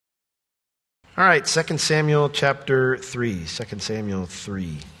All right, 2 Samuel chapter 3. 2 Samuel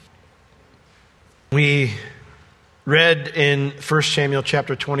 3. We read in 1 Samuel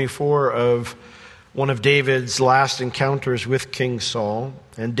chapter 24 of one of David's last encounters with King Saul.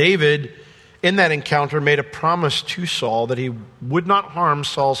 And David, in that encounter, made a promise to Saul that he would not harm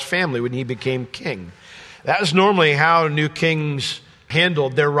Saul's family when he became king. That was normally how new kings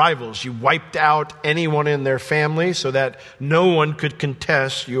handled their rivals. You wiped out anyone in their family so that no one could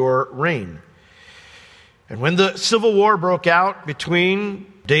contest your reign. And when the civil war broke out between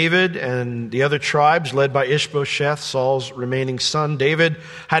David and the other tribes led by Ishbosheth, Saul's remaining son, David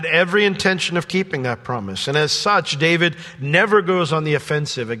had every intention of keeping that promise. And as such, David never goes on the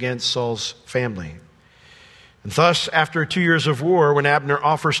offensive against Saul's family. And thus, after 2 years of war, when Abner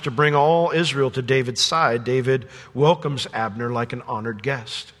offers to bring all Israel to David's side, David welcomes Abner like an honored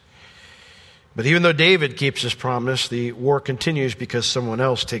guest. But even though David keeps his promise, the war continues because someone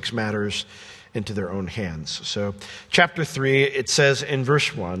else takes matters into their own hands. So, chapter 3, it says in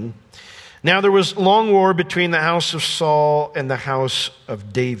verse 1, "Now there was long war between the house of Saul and the house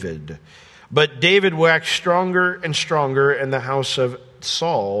of David. But David waxed stronger and stronger, and the house of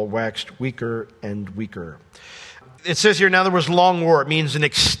Saul waxed weaker and weaker." It says here, now there was long war. It means an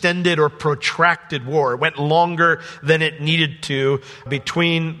extended or protracted war. It went longer than it needed to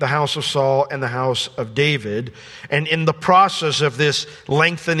between the house of Saul and the house of David. And in the process of this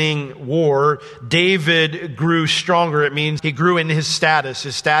lengthening war, David grew stronger. It means he grew in his status.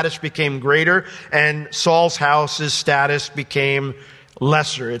 His status became greater, and Saul's house's status became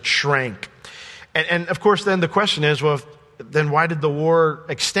lesser. It shrank. And of course, then the question is, well, then why did the war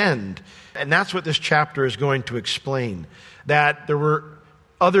extend? And that's what this chapter is going to explain. That there were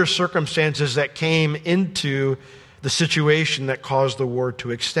other circumstances that came into the situation that caused the war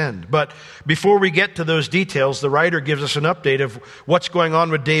to extend. But before we get to those details, the writer gives us an update of what's going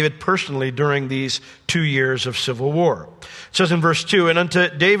on with David personally during these 2 years of civil war. It says in verse 2, "And unto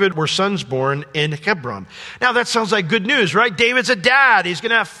David were sons born in Hebron." Now that sounds like good news, right? David's a dad. He's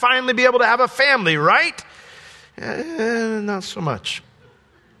going to finally be able to have a family, right? Not so much.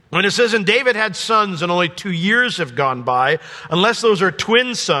 When it says, "And David had sons and only 2 years have gone by," unless those are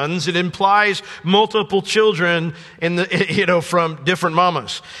twin sons, it implies multiple children from different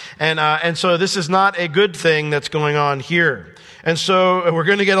mamas. And so this is not a good thing that's going on here. And so we're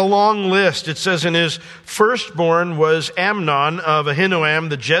going to get a long list. It says, "And his firstborn was Amnon of Ahinoam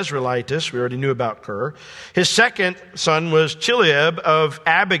the Jezreelitess." We already knew about her. "His second son was Chileab of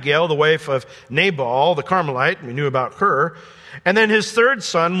Abigail, the wife of Nabal the Carmelite." We knew about her. "And then his third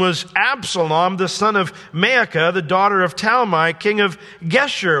son was Absalom, the son of Maacah, the daughter of Talmai, king of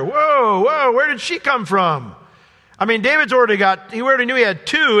Geshur." Whoa, where did she come from? I mean, David's he already knew he had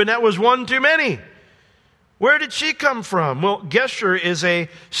two, and that was one too many. Where did she come from? Well, Geshur is a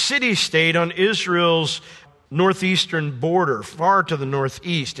city-state on Israel's northeastern border, far to the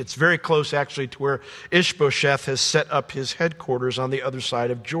northeast. It's very close, actually, to where Ishbosheth has set up his headquarters on the other side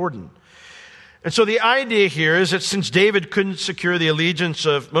of Jordan. And so the idea here is that since David couldn't secure the allegiance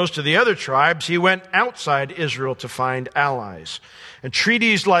of most of the other tribes, he went outside Israel to find allies. And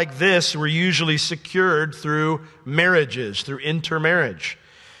treaties like this were usually secured through marriages, through intermarriage.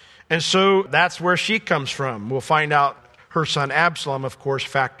 And so that's where she comes from. We'll find out her son Absalom, of course,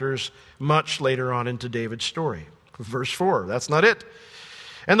 factors much later on into David's story. Verse 4, that's not it.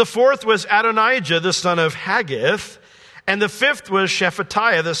 "And the fourth was Adonijah, the son of Haggith. And the fifth was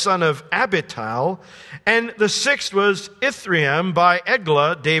Shephatiah, the son of Abital. And the sixth was Ithream by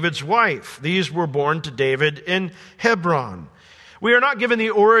Eglah, David's wife. These were born to David in Hebron." We are not given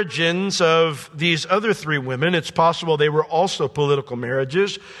the origins of these other three women. It's possible they were also political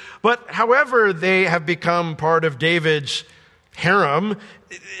marriages. But however they have become part of David's harem,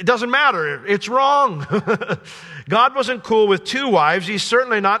 it doesn't matter. It's wrong. God wasn't cool with 2 wives. He's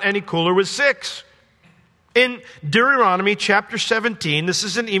certainly not any cooler with 6. In Deuteronomy chapter 17, this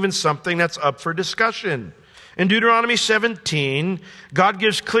isn't even something that's up for discussion. In Deuteronomy 17, God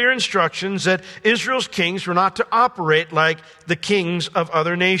gives clear instructions that Israel's kings were not to operate like the kings of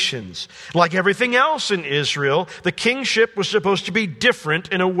other nations. Like everything else in Israel, the kingship was supposed to be different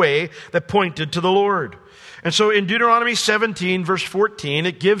in a way that pointed to the Lord. And so in Deuteronomy 17, verse 14,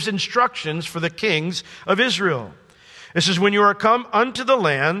 it gives instructions for the kings of Israel. It says, "When you are come unto the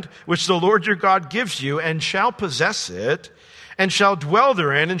land which the Lord your God gives you, and shall possess it, and shall dwell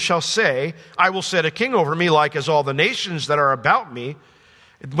therein, and shall say, I will set a king over me like as all the nations that are about me."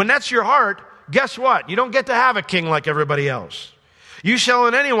 When that's your heart, guess what? You don't get to have a king like everybody else. "You shall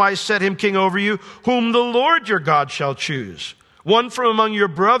in any wise set him king over you, whom the Lord your God shall choose. One from among your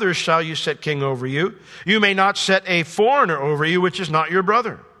brothers shall you set king over you. You may not set a foreigner over you, which is not your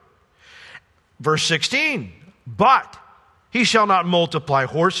brother. Verse 16, but he shall not multiply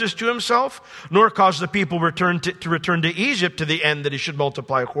horses to himself, nor cause the people to return to Egypt to the end that he should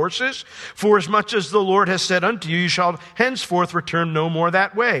multiply horses. For as much as the Lord has said unto you, you shall henceforth return no more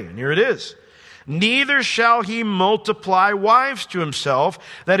that way. And here it is. Neither shall he multiply wives to himself,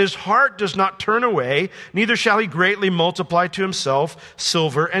 that his heart does not turn away, neither shall he greatly multiply to himself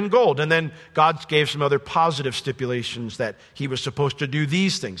silver and gold. And then God gave some other positive stipulations that he was supposed to do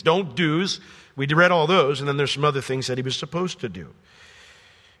these things. Don't do's. We read all those, and then there's some other things that he was supposed to do.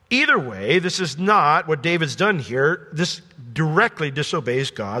 Either way, this is not what David's done here. This directly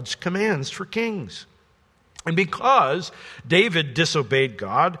disobeys God's commands for kings. And because David disobeyed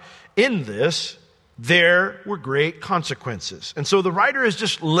God, in this, there were great consequences. And so the writer is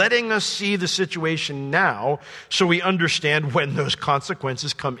just letting us see the situation now so we understand when those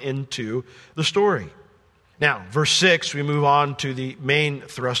consequences come into the story. Now, verse 6, we move on to the main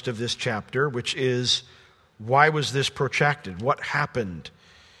thrust of this chapter, which is, why was this protracted? What happened?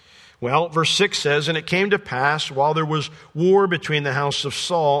 Well, verse 6 says, and it came to pass while there was war between the house of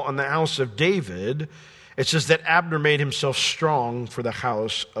Saul and the house of David, it says that Abner made himself strong for the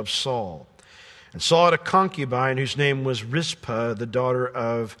house of Saul. And Saul had a concubine whose name was Rizpah, the daughter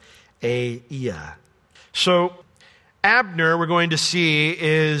of Aiah. So Abner, we're going to see,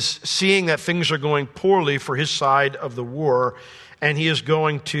 is seeing that things are going poorly for his side of the war, and he is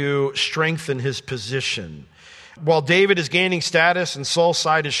going to strengthen his position. While David is gaining status and Saul's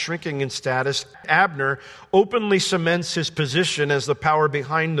side is shrinking in status, Abner openly cements his position as the power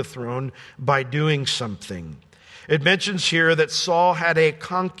behind the throne by doing something. It mentions here that Saul had a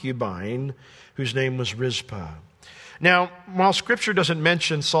concubine whose name was Rizpah. Now, while Scripture doesn't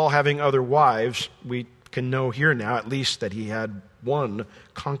mention Saul having other wives, we can know here now at least that he had one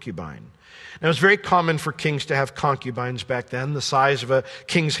concubine. Now, it was very common for kings to have concubines back then. The size of a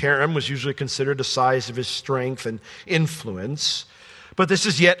king's harem was usually considered the size of his strength and influence. But this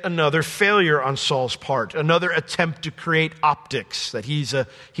is yet another failure on Saul's part, another attempt to create optics that he's a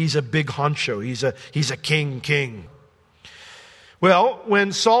big honcho, he's a king. Well,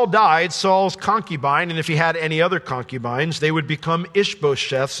 when Saul died, Saul's concubine, and if he had any other concubines, they would become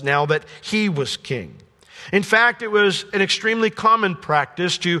Ishbosheths now that he was king. In fact, it was an extremely common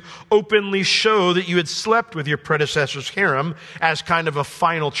practice to openly show that you had slept with your predecessor's harem as kind of a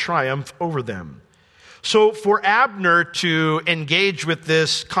final triumph over them. So for Abner to engage with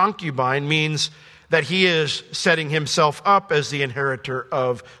this concubine means that he is setting himself up as the inheritor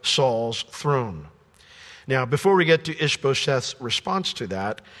of Saul's throne. Now, before we get to Ishbosheth's response to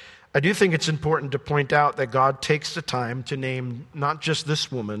that, I do think it's important to point out that God takes the time to name not just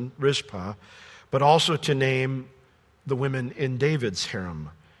this woman, Rizpah, but also to name the women in David's harem.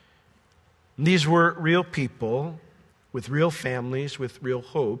 These were real people with real families, with real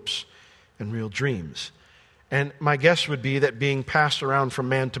hopes and real dreams. And my guess would be that being passed around from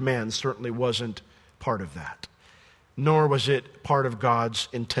man to man certainly wasn't part of that, nor was it part of God's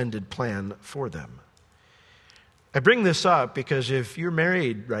intended plan for them. I bring this up because if you're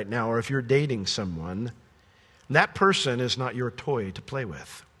married right now or if you're dating someone, that person is not your toy to play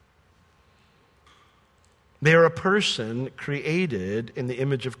with. They are a person created in the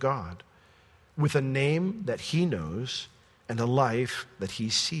image of God with a name that he knows and a life that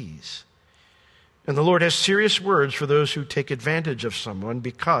he sees. And the Lord has serious words for those who take advantage of someone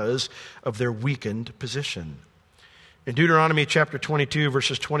because of their weakened position. In Deuteronomy chapter 22,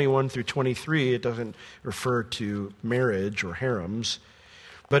 verses 21 through 23, it doesn't refer to marriage or harems,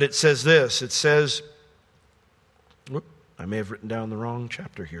 but it says this. It says, I may have written down the wrong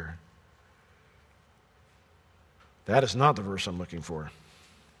chapter here. That is not the verse I'm looking for.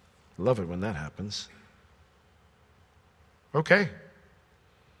 I love it when that happens. Okay.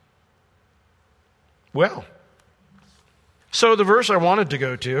 Well, so the verse I wanted to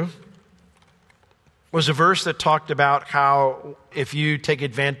go to was a verse that talked about how if you take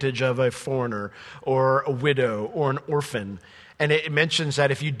advantage of a foreigner or a widow or an orphan, and it mentions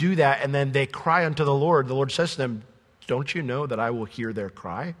that if you do that and then they cry unto the Lord says to them, don't you know that I will hear their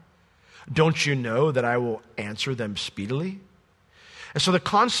cry? Don't you know that I will answer them speedily? And so the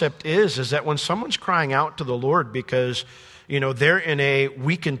concept is that when someone's crying out to the Lord because, they're in a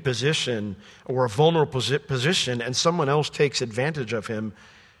weakened position or a vulnerable position and someone else takes advantage of him,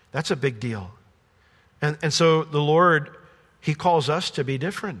 that's a big deal. And so the Lord, he calls us to be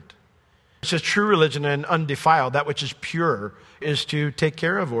different. It says true religion and undefiled, that which is pure, is to take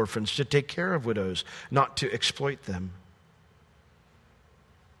care of orphans, to take care of widows, not to exploit them.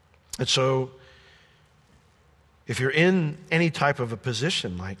 And so, if you're in any type of a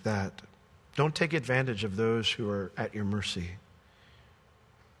position like that, don't take advantage of those who are at your mercy.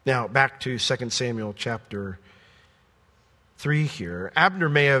 Now, back to 2 Samuel chapter 3 here. Abner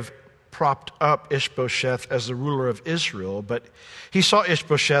may have propped up Ishbosheth as the ruler of Israel, but he saw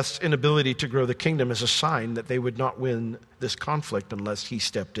Ishbosheth's inability to grow the kingdom as a sign that they would not win this conflict unless he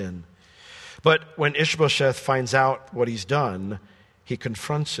stepped in. But when Ishbosheth finds out what he's done, he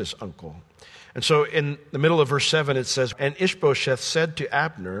confronts his uncle. And so in the middle of verse 7 it says, "And Ishbosheth said to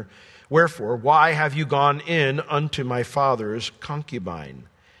Abner, 'Wherefore, why have you gone in unto my father's concubine?'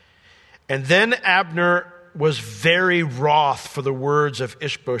 And then Abner was very wroth for the words of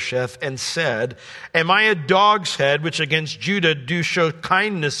Ishbosheth, and said, 'Am I a dog's head, which against Judah do show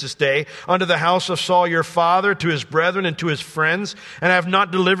kindness this day unto the house of Saul your father, to his brethren and to his friends, and I have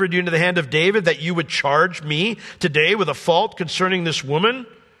not delivered you into the hand of David, that you would charge me today with a fault concerning this woman?'"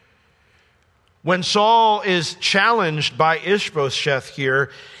 When Saul is challenged by Ishbosheth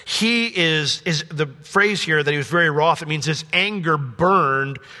here, he is the phrase here that he was very wroth, it means his anger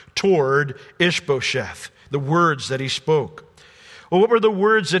burned toward Ishbosheth, the words that he spoke. Well, what were the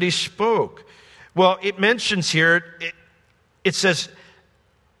words that he spoke? Well, it mentions here, it says,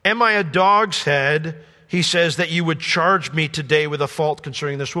 "Am I a dog's head?" He says that you would charge me today with a fault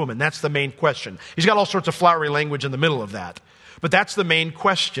concerning this woman. That's the main question. He's got all sorts of flowery language in the middle of that. But that's the main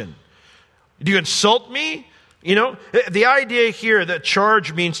question. Do you insult me? You know, the idea here that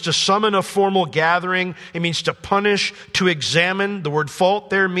charge means to summon a formal gathering. It means to punish, to examine. The word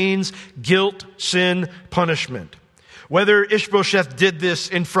fault there means guilt, sin, punishment. Whether Ishbosheth did this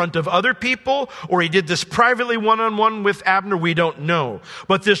in front of other people or he did this privately one-on-one with Abner, we don't know.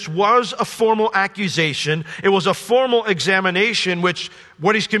 But this was a formal accusation. It was a formal examination, which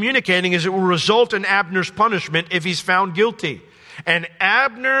what he's communicating is it will result in Abner's punishment if he's found guilty. And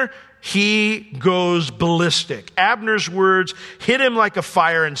Abner, he goes ballistic. Abner's words hit him like a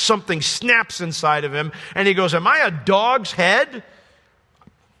fire and something snaps inside of him. And he goes, "Am I a dog's head?"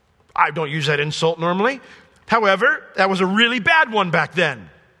 I don't use that insult normally. However, that was a really bad one back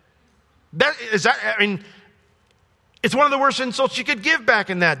then. It's one of the worst insults you could give back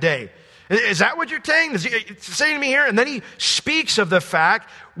in that day. Is that what you're saying? Is he saying to me here? And then he speaks of the fact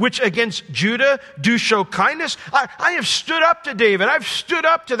which against Judah do show kindness. I have stood up to David. I've stood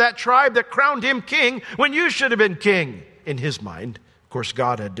up to that tribe that crowned him king when you should have been king. In his mind. Of course,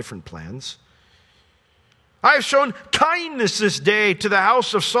 God had different plans. "I have shown kindness this day to the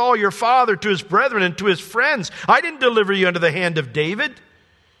house of Saul your father, to his brethren and to his friends. I didn't deliver you into the hand of David."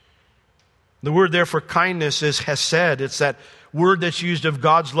 The word there for kindness is hesed. It's that word that's used of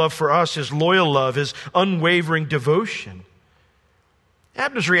God's love for us, his loyal love, his unwavering devotion.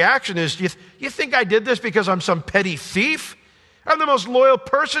 Abner's reaction is, you think I did this because I'm some petty thief? I'm the most loyal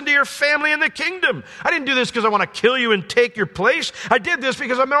person to your family in the kingdom. I didn't do this because I want to kill you and take your place. I did this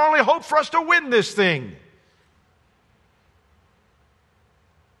because I'm the only hope for us to win this thing.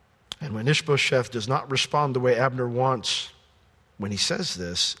 And when Ishbosheth does not respond the way Abner wants, when he says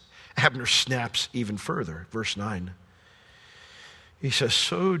this, Abner snaps even further. Verse 9. He says,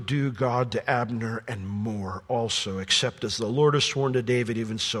 "So do God to Abner and more also, except as the Lord has sworn to David,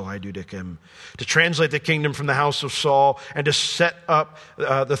 even so I do to him, to translate the kingdom from the house of Saul and to set up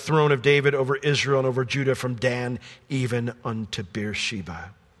the throne of David over Israel and over Judah from Dan even unto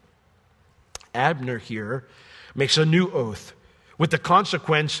Beersheba." Abner here makes a new oath with the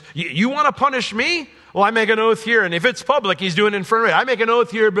consequence, you want to punish me? Well, I make an oath here, and if it's public, he's doing it in front of me. I make an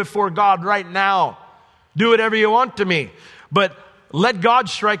oath here before God right now. Do whatever you want to me. But let God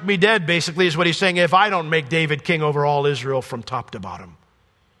strike me dead, basically, is what he's saying, if I don't make David king over all Israel from top to bottom.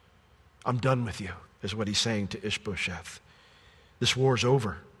 I'm done with you, is what he's saying to Ishbosheth. This war's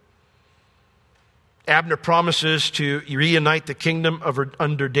over. Abner promises to reunite the kingdom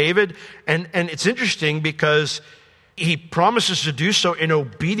under David. And it's interesting because he promises to do so in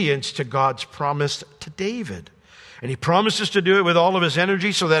obedience to God's promise to David. And he promises to do it with all of his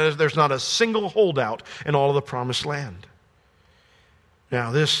energy so that there's not a single holdout in all of the promised land.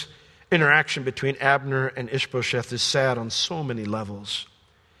 Now, this interaction between Abner and Ishbosheth is sad on so many levels.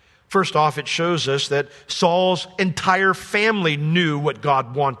 First off, it shows us that Saul's entire family knew what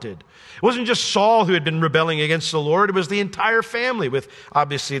God wanted. It wasn't just Saul who had been rebelling against the Lord, it was the entire family, with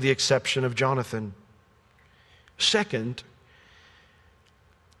obviously the exception of Jonathan. Second,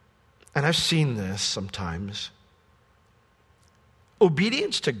 and I've seen this sometimes,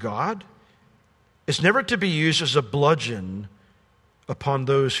 obedience to God is never to be used as a bludgeon upon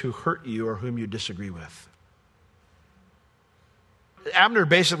those who hurt you or whom you disagree with. Abner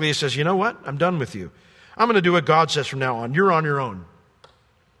basically says, you know what? I'm done with you. I'm going to do what God says from now on. You're on your own.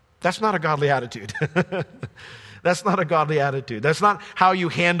 That's not a godly attitude. That's not a godly attitude. That's not how you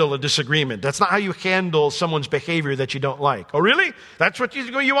handle a disagreement. That's not how you handle someone's behavior that you don't like. Oh, really? That's what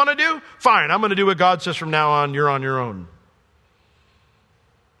you want to do? Fine, I'm going to do what God says from now on. You're on your own.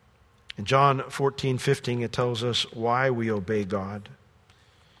 In John 14:15, it tells us why we obey God.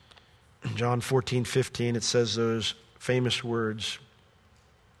 In John 14:15, it says those famous words,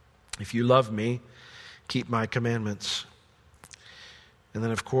 "If you love me, keep my commandments." And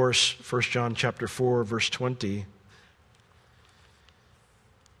then, of course, 1 John chapter 4, verse 20.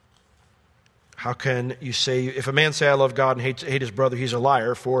 How can you say, if a man say, I love God and hate his brother, he's a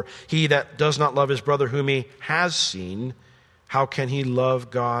liar. For he that does not love his brother whom he has seen, how can he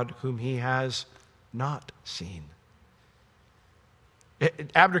love God whom he has not seen?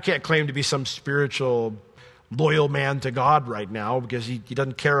 Abner can't claim to be some spiritual, loyal man to God right now because he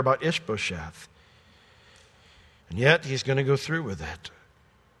doesn't care about Ishbosheth. And yet, he's going to go through with it.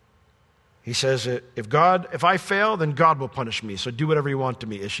 He says, if I fail, then God will punish me. So do whatever you want to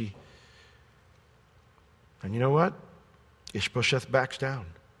me, Ishi. And you know what? Ishbosheth backs down.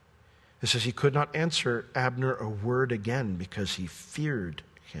 It says he could not answer Abner a word again because he feared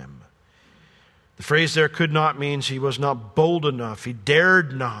him. The phrase there, could not, means he was not bold enough. He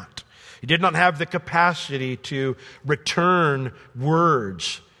dared not. He did not have the capacity to return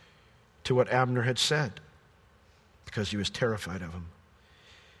words to what Abner had said because he was terrified of him.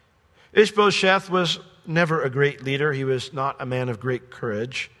 Ishbosheth was never a great leader. He was not a man of great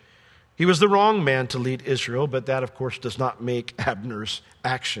courage. He was the wrong man to lead Israel, but that, of course, does not make Abner's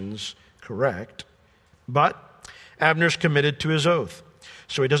actions correct. But Abner's committed to his oath,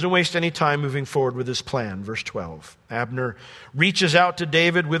 so he doesn't waste any time moving forward with his plan. Verse 12, Abner reaches out to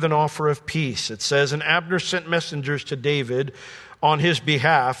David with an offer of peace. It says, and Abner sent messengers to David on his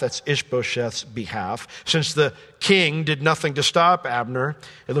behalf, that's Ishbosheth's behalf. Since the king did nothing to stop Abner,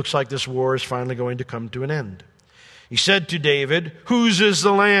 it looks like this war is finally going to come to an end. He said to David, whose is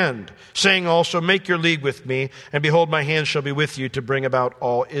the land? Saying also, make your league with me, and behold, my hand shall be with you to bring about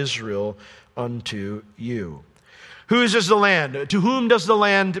all Israel unto you. Whose is the land? To whom does the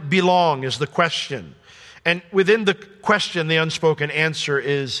land belong is the question. And within the question, the unspoken answer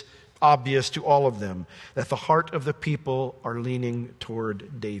is obvious to all of them, that the heart of the people are leaning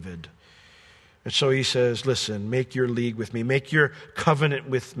toward David. And so he says, listen, make your league with me, make your covenant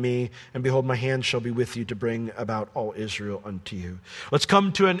with me, and behold, my hand shall be with you to bring about all Israel unto you. Let's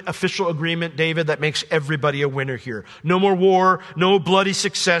come to an official agreement, David, that makes everybody a winner here. No more war, no bloody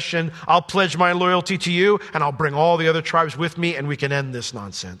succession. I'll pledge my loyalty to you, and I'll bring all the other tribes with me, and we can end this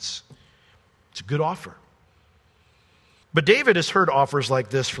nonsense. It's a good offer. But David has heard offers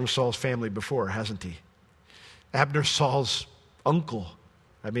like this from Saul's family before, hasn't he? Abner, Saul's uncle.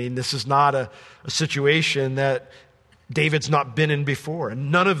 I mean, this is not a situation that David's not been in before. And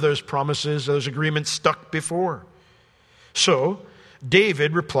none of those promises, those agreements stuck before. So,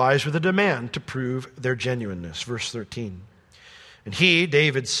 David replies with a demand to prove their genuineness. Verse 13. And he,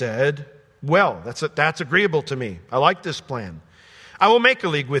 David, said, well, that's agreeable to me. I like this plan. I will make a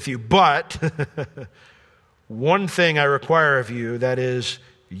league with you, but one thing I require of you, that is,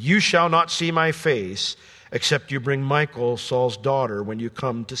 you shall not see my face, except you bring Michal, Saul's daughter, when you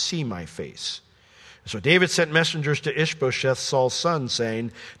come to see my face. So David sent messengers to Ishbosheth, Saul's son,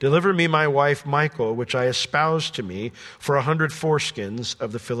 saying, deliver me my wife Michal, which I espoused to me, for 100 foreskins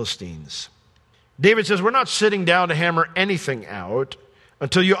of the Philistines. David says, we're not sitting down to hammer anything out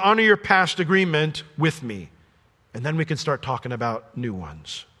until you honor your past agreement with me. And then we can start talking about new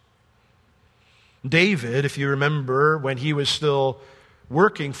ones. David, if you remember, when he was still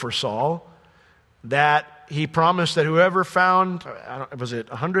working for Saul, that he promised that whoever found, was it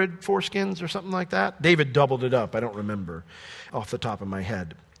 100 foreskins or something like that? David doubled it up. I don't remember off the top of my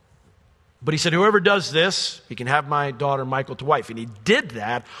head. But he said, whoever does this, he can have my daughter Michal to wife. And he did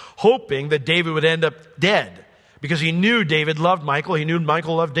that, hoping that David would end up dead. Because he knew David loved Michal. He knew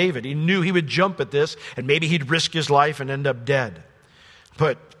Michal loved David. He knew he would jump at this, and maybe he'd risk his life and end up dead.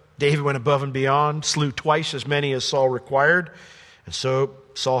 But David went above and beyond, slew twice as many as Saul required. And so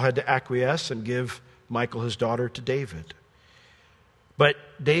Saul had to acquiesce and give Michal, his daughter, to David. But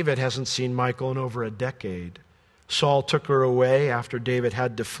David hasn't seen Michal in over a decade. Saul took her away after David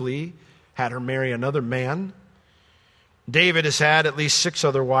had to flee, had her marry another man. David has had at least 6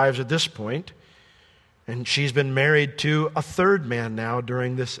 other wives at this point, and she's been married to a third man now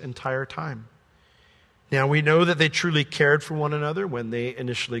during this entire time. Now, we know that they truly cared for one another when they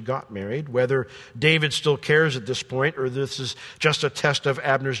initially got married. Whether David still cares at this point or this is just a test of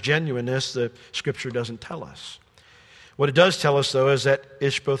Abner's genuineness, the Scripture doesn't tell us. What it does tell us, though, is that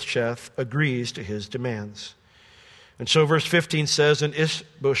Ishbosheth agrees to his demands. And so verse 15 says, and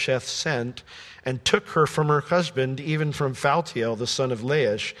Ishbosheth sent and took her from her husband, even from Phaltiel, the son of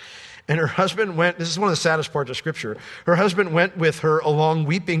Laish. And her husband went, this is one of the saddest parts of Scripture, her husband went with her along,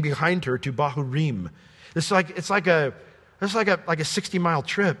 weeping behind her to Bahurim. It's like a 60-mile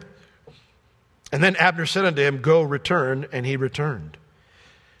trip. And then Abner said unto him, go, return, and he returned.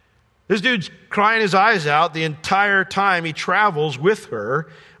 This dude's crying his eyes out the entire time he travels with her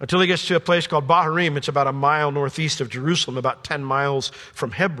until he gets to a place called Bahurim. It's about a mile northeast of Jerusalem, about 10 miles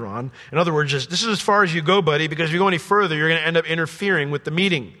from Hebron. In other words, this is as far as you go, buddy, because if you go any further, you're going to end up interfering with the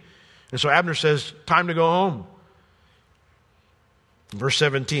meeting. And so Abner says, time to go home. Verse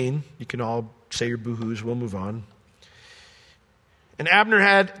 17, you can all say your boo-hoos, we'll move on. And Abner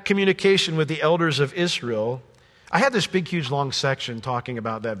had communication with the elders of Israel. I had this big, huge, long section talking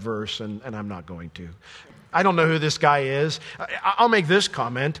about that verse, and I'm not going to. I don't know who this guy is. I'll make this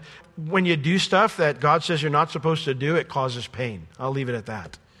comment. When you do stuff that God says you're not supposed to do, it causes pain. I'll leave it at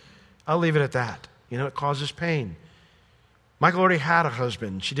that. It causes pain. Michael already had a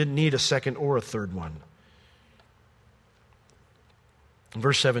husband. She didn't need a second or a third one.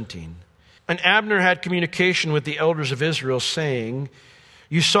 Verse 17. And Abner had communication with the elders of Israel, saying,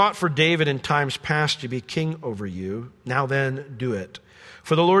 you sought for David in times past to be king over you. Now then, do it.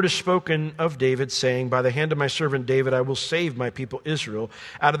 For the Lord has spoken of David, saying, by the hand of my servant David, I will save my people Israel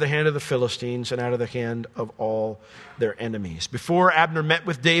out of the hand of the Philistines and out of the hand of all their enemies. Before Abner met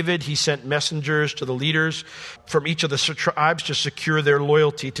with David, he sent messengers to the leaders from each of the tribes to secure their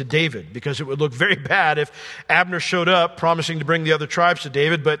loyalty to David, because it would look very bad if Abner showed up promising to bring the other tribes to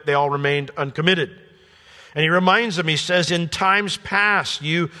David, but they all remained uncommitted. And he reminds them, he says, in times past,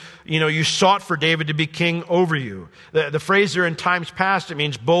 you sought for David to be king over you. The phrase there, in times past, it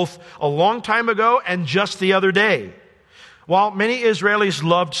means both a long time ago and just the other day. While many Israelis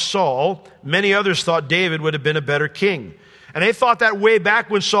loved Saul, many others thought David would have been a better king. And they thought that way back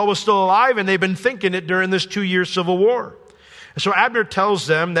when Saul was still alive, and they've been thinking it during this 2-year civil war. And so Abner tells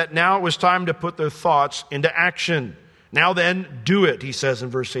them that now it was time to put their thoughts into action. Now then, do it, he says in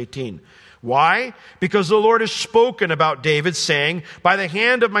verse 18. Why? Because the Lord has spoken about David, saying, by the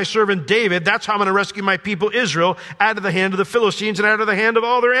hand of my servant David, that's how I'm going to rescue my people Israel out of the hand of the Philistines and out of the hand of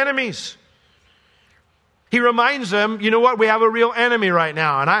all their enemies. He reminds them, you know what? We have a real enemy right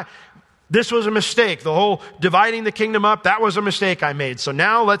now. And this was a mistake. The whole dividing the kingdom up, that was a mistake I made. So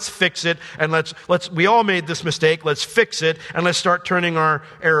now let's fix it. And we all made this mistake. Let's fix it. And let's start turning our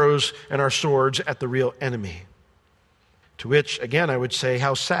arrows and our swords at the real enemy. To which, again, I would say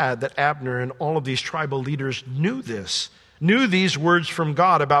how sad that Abner and all of these tribal leaders knew these words from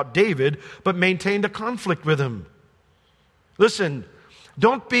God about David, but maintained a conflict with him. Listen,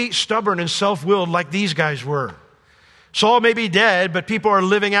 don't be stubborn and self-willed like these guys were. Saul may be dead, but people are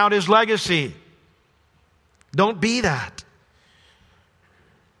living out his legacy. Don't be that.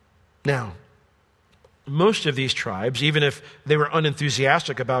 Now, most of these tribes, even if they were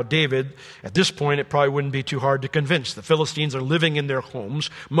unenthusiastic about David, at this point it probably wouldn't be too hard to convince. The Philistines are living in their homes.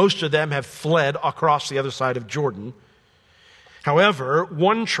 Most of them have fled across the other side of Jordan. However,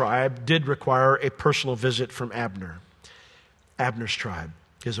 one tribe did require a personal visit from Abner. Abner's tribe,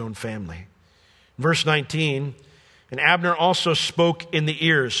 his own family. Verse 19, and Abner also spoke in the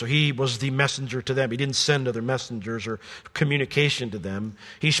ears, so he was the messenger to them. He didn't send other messengers or communication to them.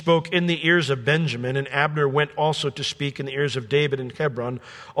 He spoke in the ears of Benjamin, and Abner went also to speak in the ears of David in Hebron,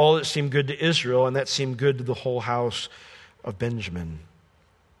 all that seemed good to Israel, and that seemed good to the whole house of Benjamin.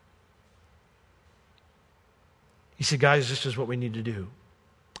 He said, guys, this is what we need to do.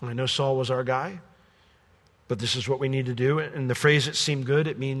 I know Saul was our guy, but this is what we need to do. And the phrase, it seemed good,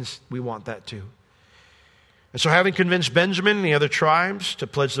 it means we want that too. And so having convinced Benjamin and the other tribes to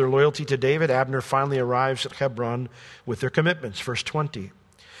pledge their loyalty to David, Abner finally arrives at Hebron with their commitments. Verse 20.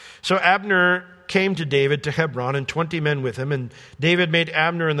 So Abner came to David to Hebron, and 20 men with him, and David made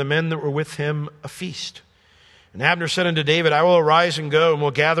Abner and the men that were with him a feast. And Abner said unto David, I will arise and go, and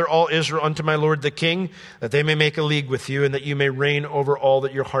will gather all Israel unto my lord the king, that they may make a league with you, and that you may reign over all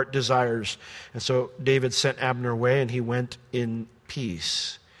that your heart desires. And so David sent Abner away, and he went in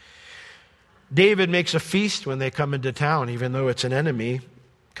peace. David makes a feast when they come into town, even though it's an enemy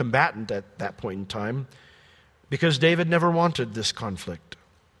combatant at that point in time, because David never wanted this conflict.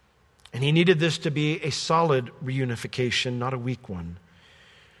 And he needed this to be a solid reunification, not a weak one.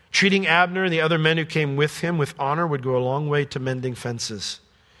 Treating Abner and the other men who came with him with honor would go a long way to mending fences.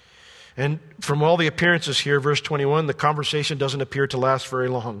 And from all the appearances here, verse 21, the conversation doesn't appear to last very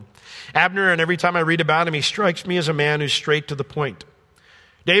long. Abner, and every time I read about him, he strikes me as a man who's straight to the point.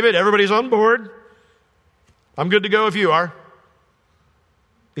 David, everybody's on board. I'm good to go if you are.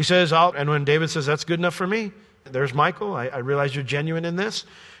 He says, and when David says, that's good enough for me, there's Michael. I realize you're genuine in this.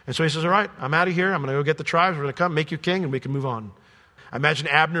 And so he says, all right, I'm out of here. I'm going to go get the tribes. We're going to come, make you king, and we can move on. I imagine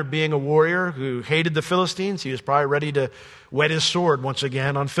Abner being a warrior who hated the Philistines. He was probably ready to whet his sword once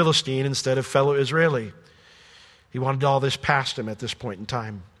again on Philistine instead of fellow Israeli. He wanted all this past him at this point in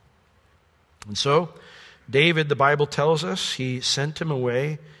time. And so, David, the Bible tells us, he sent him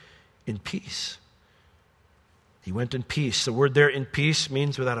away in peace. He went in peace. The word there, in peace,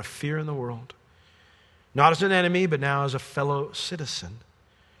 means without a fear in the world. Not as an enemy, but now as a fellow citizen.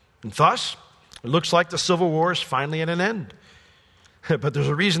 And thus, it looks like the civil war is finally at an end. But there's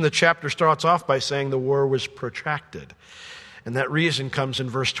a reason the chapter starts off by saying the war was protracted. And that reason comes in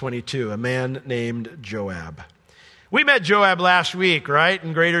verse 22, a man named Joab. We met Joab last week, right,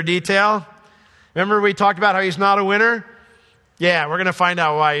 in greater detail. Remember we talked about how he's not a winner? Yeah, we're going to find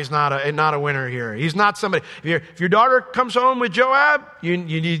out why he's not a winner here. He's not somebody. If your daughter comes home with Joab, you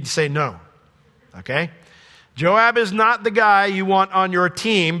need to say no. Okay? Joab is not the guy you want on your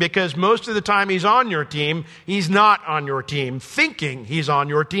team, because most of the time he's on your team, he's not on your team, thinking he's on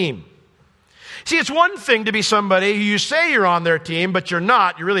your team. See, it's one thing to be somebody who you say you're on their team, but you're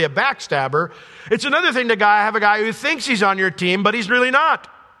not. You're really a backstabber. It's another thing to have a guy who thinks he's on your team, but he's really not.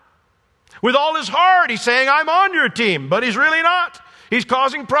 With all his heart, he's saying, I'm on your team, but he's really not. He's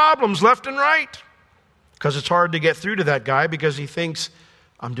causing problems left and right. Because it's hard to get through to that guy because he thinks,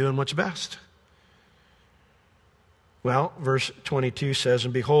 I'm doing what's best. Well, verse 22 says,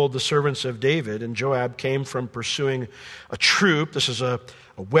 and behold, the servants of David and Joab came from pursuing a troop. This is a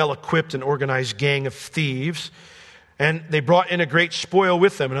well-equipped and organized gang of thieves. And they brought in a great spoil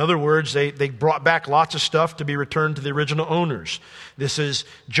with them. In other words, they brought back lots of stuff to be returned to the original owners. This is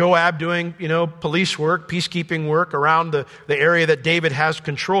Joab doing, police work, peacekeeping work around the area that David has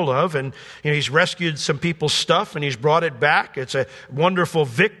control of. And he's rescued some people's stuff and he's brought it back. It's a wonderful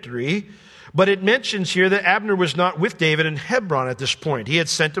victory. But it mentions here that Abner was not with David in Hebron at this point. He had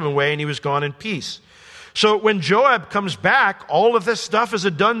sent him away and he was gone in peace. So when Joab comes back, all of this stuff is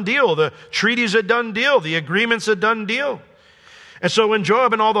a done deal. The treaty's a done deal. The agreement's a done deal. And so when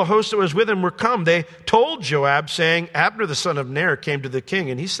Joab and all the host that was with him were come, they told Joab, saying, Abner the son of Ner came to the king,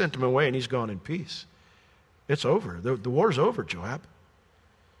 and he sent him away, and he's gone in peace. It's over. The war's over, Joab.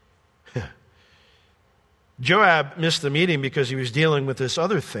 Joab missed the meeting because he was dealing with this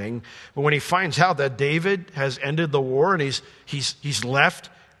other thing. But when he finds out that David has ended the war and he's left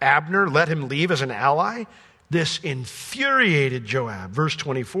Abner, let him leave as an ally, this infuriated Joab. Verse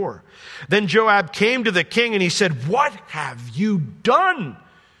 24. Then Joab came to the king and he said, what have you done?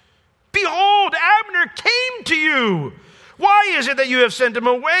 Behold, Abner came to you. Why is it that you have sent him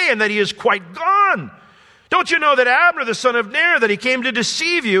away and that he is quite gone? Don't you know that Abner, the son of Ner, that he came to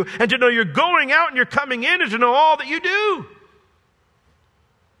deceive you and to know you're going out and you're coming in and to know all that you do?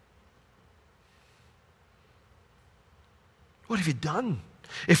 What have you done?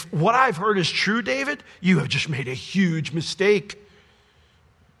 If what I've heard is true, David, you have just made a huge mistake.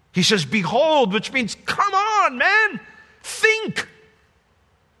 He says, behold, which means, come on, man, think.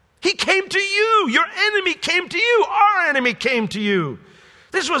 He came to you. Your enemy came to you. Our enemy came to you.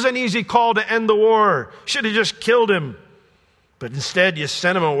 This was an easy call to end the war. Should have just killed him. But instead, you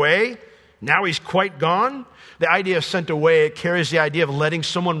sent him away. Now he's quite gone. The idea of sent away, it carries the idea of letting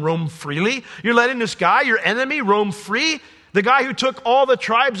someone roam freely. You're letting this guy, your enemy, roam free? The guy who took all the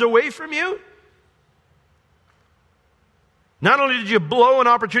tribes away from you? Not only did you blow an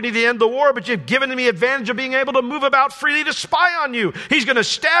opportunity to end the war, but you've given him the advantage of being able to move about freely to spy on you. He's going to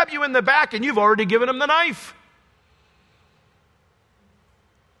stab you in the back, and you've already given him the knife.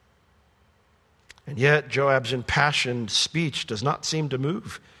 And yet, Joab's impassioned speech does not seem to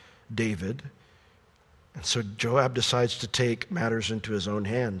move David. And so Joab decides to take matters into his own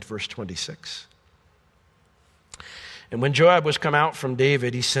hand. Verse 26. And when Joab was come out from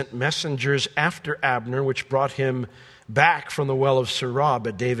David, he sent messengers after Abner, which brought him back from the well of Sirah,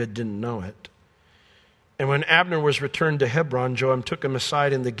 but David didn't know it. And when Abner was returned to Hebron, Joab took him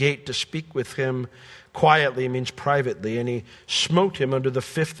aside in the gate to speak with him quietly, means privately, and he smote him under the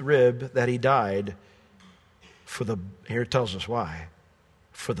fifth rib that he died here it tells us why,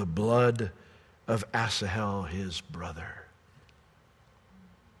 for the blood of Asahel, his brother.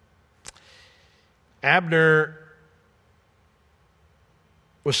 Abner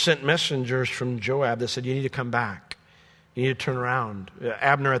was sent messengers from Joab that said, you need to come back. You need to turn around.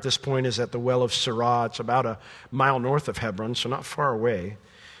 Abner at this point is at the well of Sirah. It's about a mile north of Hebron, so not far away.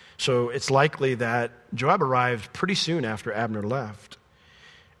 So it's likely that Joab arrived pretty soon after Abner left.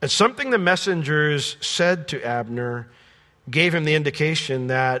 And something the messengers said to Abner gave him the indication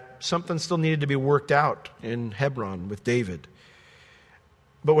that something still needed to be worked out in Hebron with David.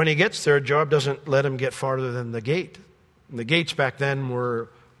 But when he gets there, Joab doesn't let him get farther than the gate. And the gates back then were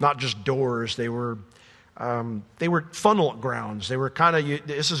not just doors; they were funnel grounds. They were kind of,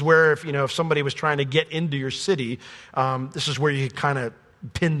 this is where if somebody was trying to get into your city, this is where you kind of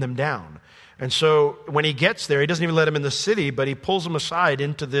pin them down. And so when he gets there, he doesn't even let him in the city, but he pulls him aside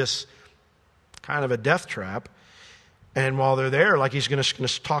into this kind of a death trap. And while they're there, like he's going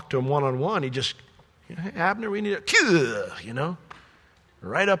to talk to him one-on-one, he just, hey, Abner, we need a,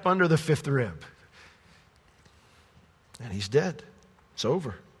 right up under the fifth rib. And he's dead. It's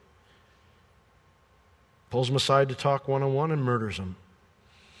over. Pulls him aside to talk one-on-one and murders him.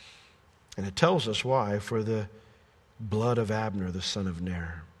 And it tells us why. For the blood of Abner, the son of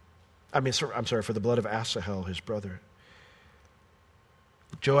Ner. For the blood of Asahel, his brother.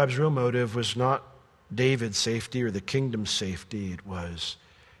 Joab's real motive was not David's safety or the kingdom's safety. It was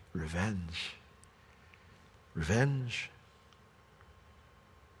revenge. Revenge.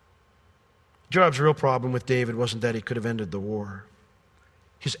 Joab's real problem with David wasn't that he could have ended the war.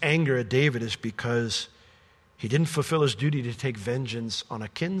 His anger at David is because he didn't fulfill his duty to take vengeance on a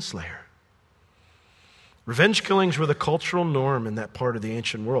kinslayer. Revenge killings were the cultural norm in that part of the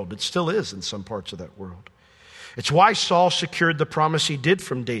ancient world. It still is in some parts of that world. It's why Saul secured the promise he did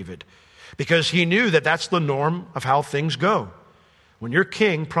from David, because he knew that that's the norm of how things go. When you're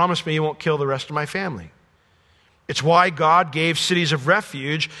king, promise me you won't kill the rest of my family. It's why God gave cities of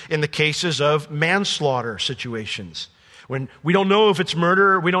refuge in the cases of manslaughter situations. When we don't know if it's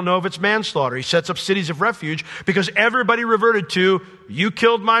murder, we don't know if it's manslaughter. He sets up cities of refuge because everybody reverted to, you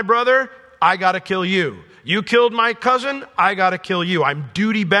killed my brother, I got to kill you. You killed my cousin, I got to kill you. I'm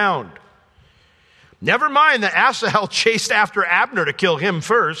duty bound. Never mind that Asahel chased after Abner to kill him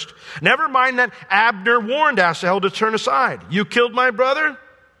first. Never mind that Abner warned Asahel to turn aside. You killed my brother?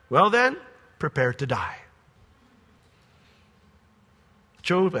 Well then, prepare to die.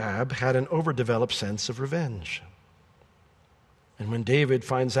 Joab had an overdeveloped sense of revenge. And when David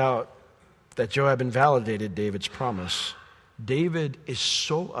finds out that Joab invalidated David's promise, David is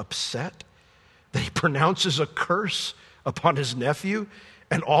so upset that he pronounces a curse upon his nephew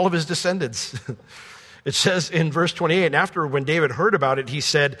and all of his descendants. It says in verse 28, and after when David heard about it, he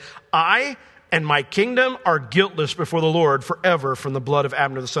said, I and my kingdom are guiltless before the Lord forever from the blood of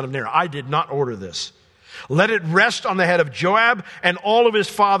Abner the son of Ner. I did not order this. Let it rest on the head of Joab and all of his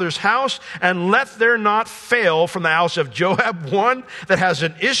father's house, and let there not fail from the house of Joab one that has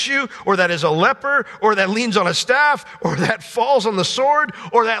an issue, or that is a leper, or that leans on a staff, or that falls on the sword,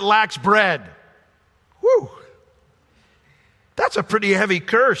 or that lacks bread. Whew. That's a pretty heavy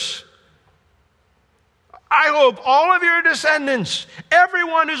curse. I hope all of your descendants,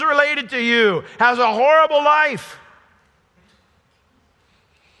 everyone who's related to you, has a horrible life.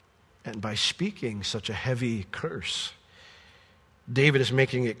 And by speaking such a heavy curse, David is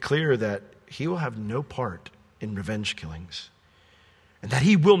making it clear that he will have no part in revenge killings, and that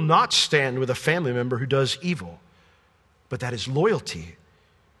he will not stand with a family member who does evil, but that his loyalty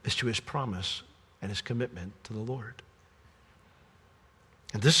is to his promise and his commitment to the Lord.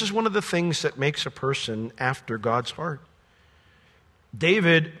 And this is one of the things that makes a person after God's heart.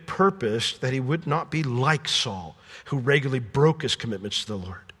 David purposed that he would not be like Saul, who regularly broke his commitments to the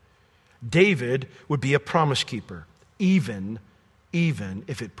Lord. David would be a promise keeper, even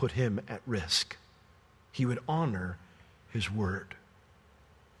if it put him at risk. He would honor his word.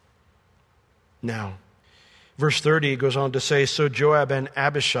 Now, verse 30 goes on to say, so Joab and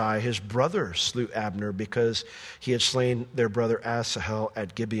Abishai, his brother, slew Abner because he had slain their brother Asahel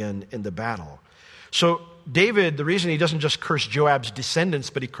at Gibeon in the battle. So David, the reason he doesn't just curse Joab's descendants,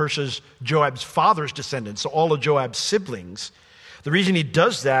 but he curses Joab's father's descendants, so all of Joab's siblings. The reason he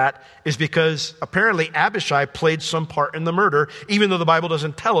does that is because apparently Abishai played some part in the murder, even though the Bible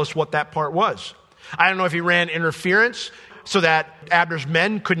doesn't tell us what that part was. I don't know if he ran interference so that Abner's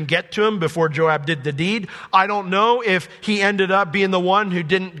men couldn't get to him before Joab did the deed. I don't know if he ended up being the one who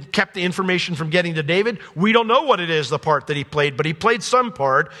kept the information from getting to David. We don't know what it is, the part that he played, but he played some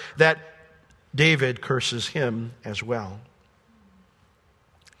part that David curses him as well.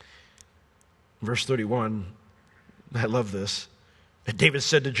 Verse 31, I love this. And David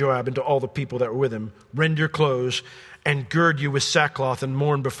said to Joab and to all the people that were with him, rend your clothes and gird you with sackcloth and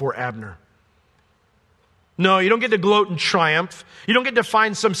mourn before Abner. No, you don't get to gloat in triumph. You don't get to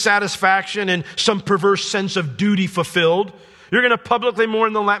find some satisfaction and some perverse sense of duty fulfilled. You're going to publicly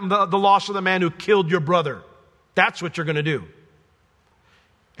mourn the loss of the man who killed your brother. That's what you're going to do.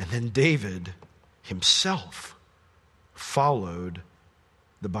 And then David himself followed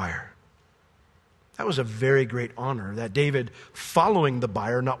the buyer. That was a very great honor, that David following the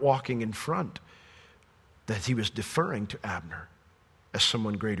buyer, not walking in front, that he was deferring to Abner. as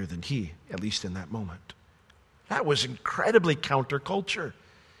someone greater than he, at least in that moment. That was incredibly counterculture.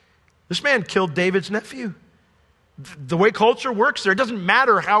 This man killed David's nephew. The way culture works there, it doesn't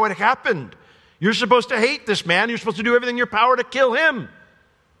matter how it happened. You're supposed to hate this man. You're supposed to do everything in your power to kill him,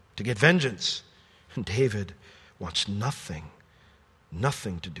 to get vengeance. And David wants nothing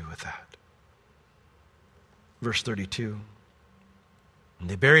to do with that. Verse 32. And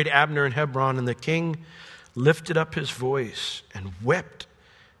they buried Abner in Hebron, and the king lifted up his voice and wept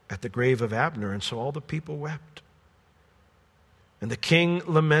at the grave of Abner, and so all the people wept. And the king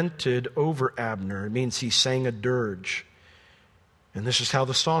lamented over Abner. It means he sang a dirge. And this is how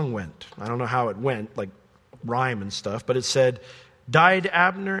the song went. I don't know how it went, like rhyme and stuff, but it said, "Died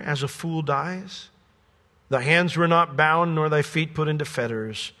Abner as a fool dies? Thy hands were not bound, nor thy feet put into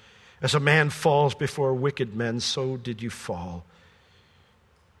fetters. As a man falls before wicked men, so did you fall."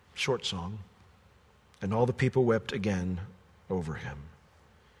 Short song. And all the people wept again over him.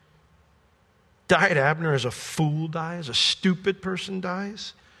 Died Abner as a fool dies? A stupid person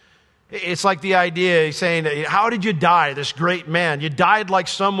dies? It's like the idea, he's saying, how did you die, this great man? You died like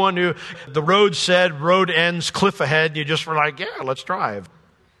someone who, the road said, road ends, cliff ahead. You just were like, yeah, let's drive.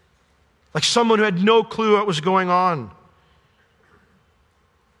 Like someone who had no clue what was going on.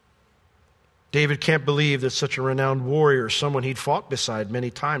 David can't believe that such a renowned warrior, someone he'd fought beside many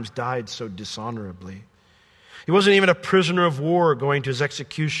times, died so dishonorably. He wasn't even a prisoner of war going to his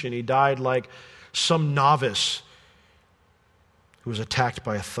execution. He died like some novice who was attacked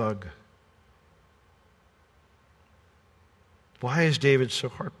by a thug. Why is David so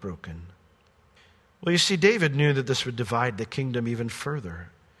heartbroken? Well, you see, David knew that this would divide the kingdom even further.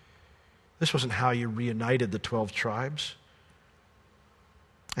 This wasn't how you reunited the 12 tribes.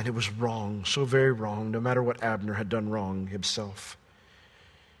 And it was wrong, so very wrong, no matter what Abner had done wrong himself.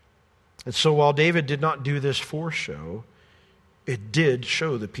 And so while David did not do this for show, it did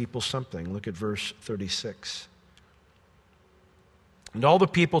show the people something. Look at verse 36. And all the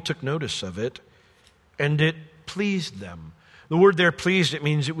people took notice of it, and it pleased them. The word there, pleased, it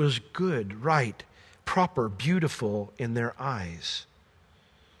means it was good, right, proper, beautiful in their eyes.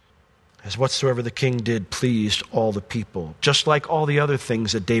 As whatsoever the king did pleased all the people. Just like all the other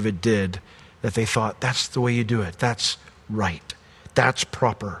things that David did, that they thought, that's the way you do it. That's right. That's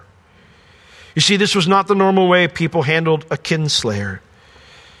proper. You see, this was not the normal way people handled a kinslayer.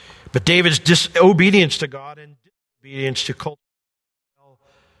 But David's disobedience to God and disobedience to culture,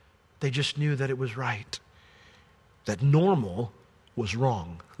 they just knew that it was right. That normal was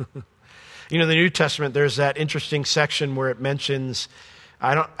wrong. You know, in the New Testament, there's that interesting section where it mentions,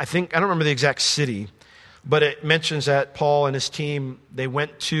 I don't remember the exact city, but it mentions that Paul and his team, they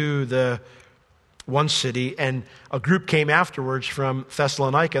went to the one city, and a group came afterwards from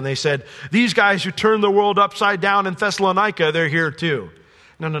Thessalonica, and they said, these guys who turned the world upside down in Thessalonica, they're here too.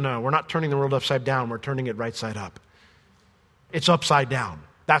 No, we're not turning the world upside down, we're turning it right side up. It's upside down.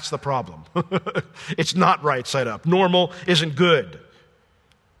 That's the problem. It's not right side up. Normal isn't good.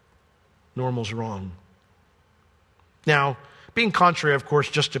 Normal's wrong. Now, being contrary, of course,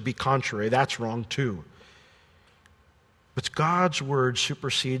 just to be contrary, that's wrong too. But God's word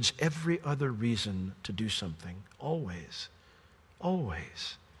supersedes every other reason to do something. Always.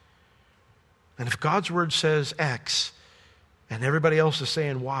 Always. And if God's word says X and everybody else is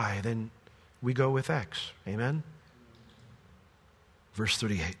saying Y, then we go with X. Amen? Verse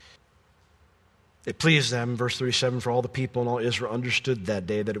 38. It pleased them, verse 37, for all the people and all Israel understood that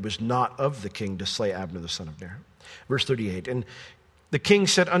day that it was not of the king to slay Abner the son of Ner. Verse 38. And the king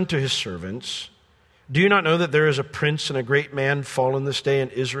said unto his servants, do you not know that there is a prince and a great man fallen this day in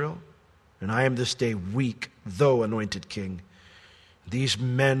Israel? And I am this day weak, though anointed king. These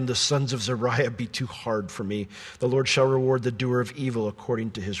men, the sons of Zeruiah, be too hard for me. The Lord shall reward the doer of evil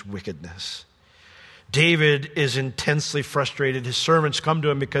according to his wickedness. David is intensely frustrated. His servants come to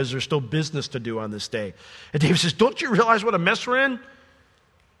him because there's still business to do on this day. And David says, don't you realize what a mess we're in?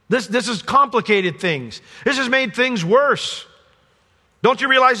 This has complicated things. This has made things worse. Don't you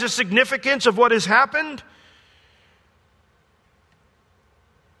realize the significance of what has happened?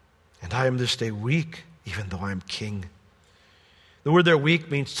 And I am this day weak, even though I am king. The word there, weak,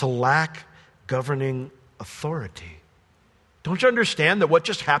 means to lack governing authority. Don't you understand that what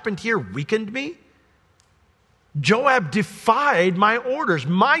just happened here weakened me? Joab defied my orders,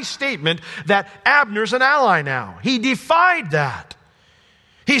 my statement that Abner's an ally now. He defied that.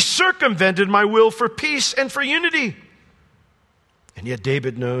 He circumvented my will for peace and for unity. And yet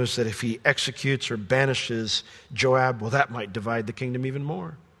David knows that if he executes or banishes Joab, well, that might divide the kingdom even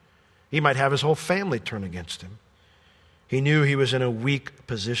more. He might have his whole family turn against him. He knew he was in a weak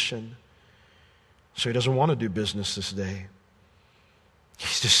position, so he doesn't want to do business this day.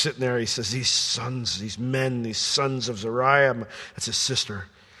 He's just sitting there. He says, these sons, these men, these sons of Zariah, that's his sister.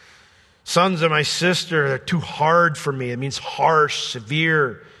 Sons of my sister, they're too hard for me. It means harsh,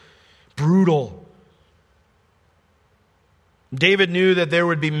 severe, brutal. David knew that there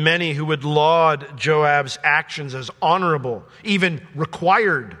would be many who would laud Joab's actions as honorable, even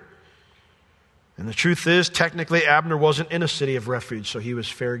required. And the truth is, technically, Abner wasn't in a city of refuge, so he was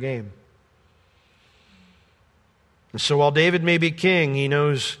fair game. And so while David may be king, he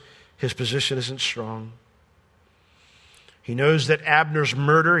knows his position isn't strong. He knows that Abner's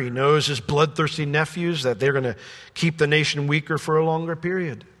murder, he knows his bloodthirsty nephews, that they're going to keep the nation weaker for a longer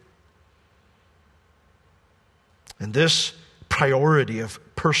period. And this priority of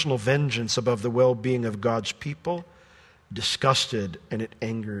personal vengeance above the well-being of God's people disgusted and it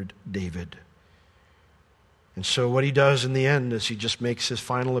angered David. And so what he does in the end is he just makes his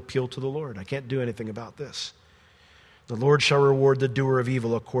final appeal to the Lord. I can't do anything about this. The Lord shall reward the doer of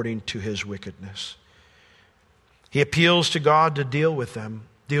evil according to his wickedness. He appeals to God to deal with them.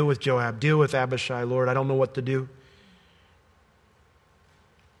 Deal with Joab. Deal with Abishai. Lord, I don't know what to do.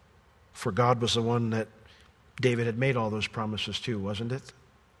 For God was the one that David had made all those promises to, wasn't it?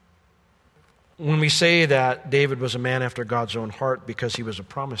 When we say that David was a man after God's own heart because he was a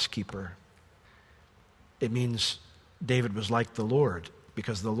promise keeper, it means David was like the Lord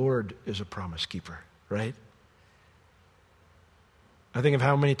because the Lord is a promise keeper, right? I think of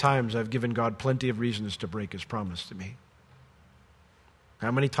how many times I've given God plenty of reasons to break his promise to me.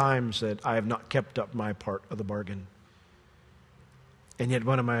 How many times that I have not kept up my part of the bargain. And yet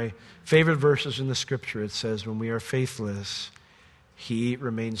one of my favorite verses in the scripture, it says, when we are faithless, he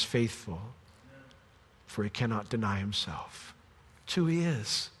remains faithful, for he cannot deny himself. It's who he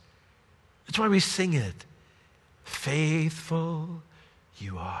is. That's why we sing it. Faithful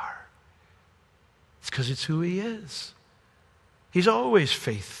you are. It's because it's who he is. He's always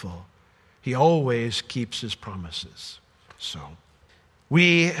faithful. He always keeps his promises. So,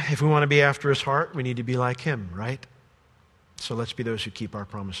 if we want to be after his heart, we need to be like him, right? So let's be those who keep our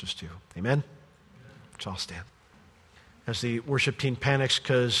promises too. Amen? Let's all stand. As the worship team panics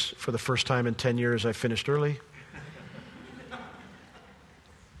because for the first time in 10 years I finished early.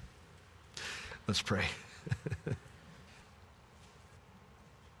 Let's pray.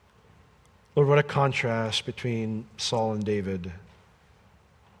 Lord, what a contrast between Saul and David.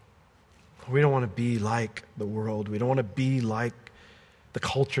 We don't want to be like the world. We don't want to be like the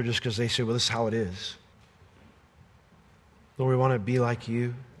culture just because they say, well, this is how it is. Lord, we want to be like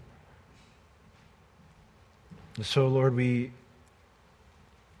you. And so, Lord, we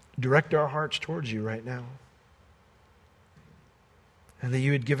direct our hearts towards you right now. And that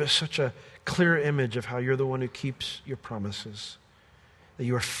you would give us such a clear image of how you're the one who keeps your promises. That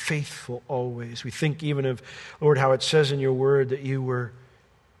you are faithful always. We think even of, Lord, how it says in your word that you were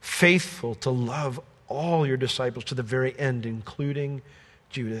faithful to love all your disciples to the very end, including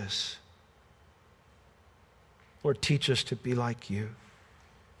Judas. Lord, teach us to be like you,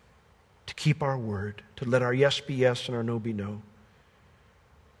 to keep our word, to let our yes be yes and our no be no.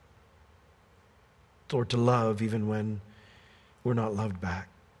 Lord, to love even when we're not loved back,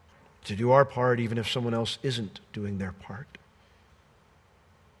 to do our part even if someone else isn't doing their part.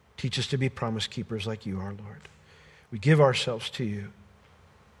 Teach us to be promise keepers like you are, Lord. We give ourselves to you.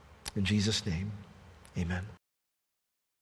 In Jesus' name, amen.